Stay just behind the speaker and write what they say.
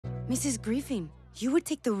Mrs. Griffin, you would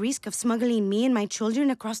take the risk of smuggling me and my children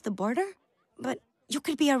across the border? But you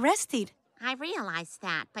could be arrested. I realize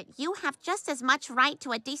that, but you have just as much right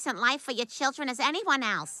to a decent life for your children as anyone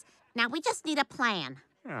else. Now, we just need a plan.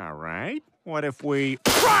 All right. What if we...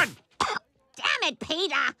 Run! Damn it,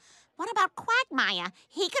 Peter! What about Quagmire?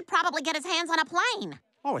 He could probably get his hands on a plane.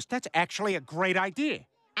 Lois, that's actually a great idea.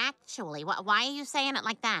 Actually, why are you saying it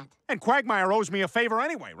like that? And Quagmire owes me a favor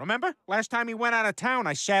anyway, remember? Last time he went out of town,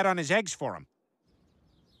 I sat on his eggs for him.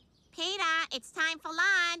 Peter, it's time for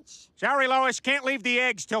lunch. Sorry, Lois, can't leave the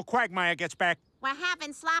eggs till Quagmire gets back. We're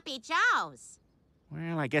having sloppy joes.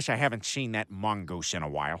 Well, I guess I haven't seen that mongoose in a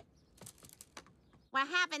while. We're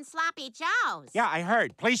having sloppy joes. Yeah, I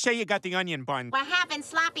heard. Please say you got the onion bun. We're having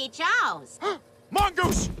sloppy joes.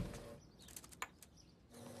 Mongoose!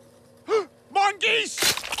 Mongoose!